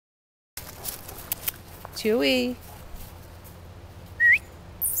Chewie.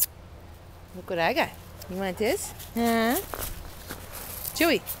 Look what I got. You want this? Huh?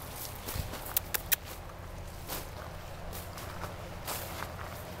 Chewie.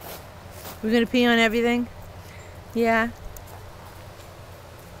 We're gonna pee on everything? Yeah.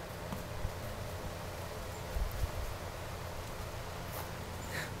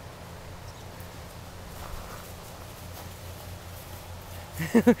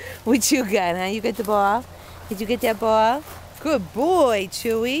 What you got, huh? You got the ball? Did you get that ball? Good boy,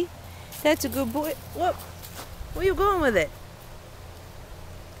 Chewie. That's a good boy. Whoop. Where you going with it?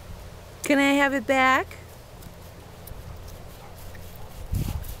 Can I have it back?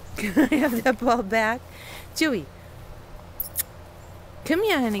 Can I have that ball back? Chewie. Come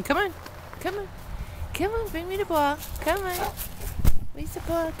here, honey. Come on. Come on. Come on. Bring me the ball. Come on. Where's the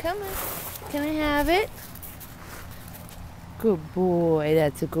ball? Come on. Can I have it? Good boy.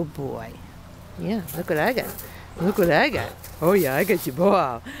 That's a good boy. Yeah, look what I got. Look what I got. Oh, yeah, I got your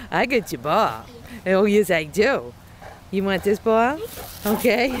ball. I got your ball. Oh, yes, I do. You want this ball?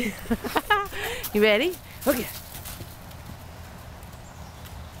 Okay. You ready? Okay.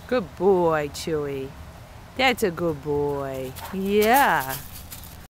 Good boy, Chewie. That's a good boy. Yeah.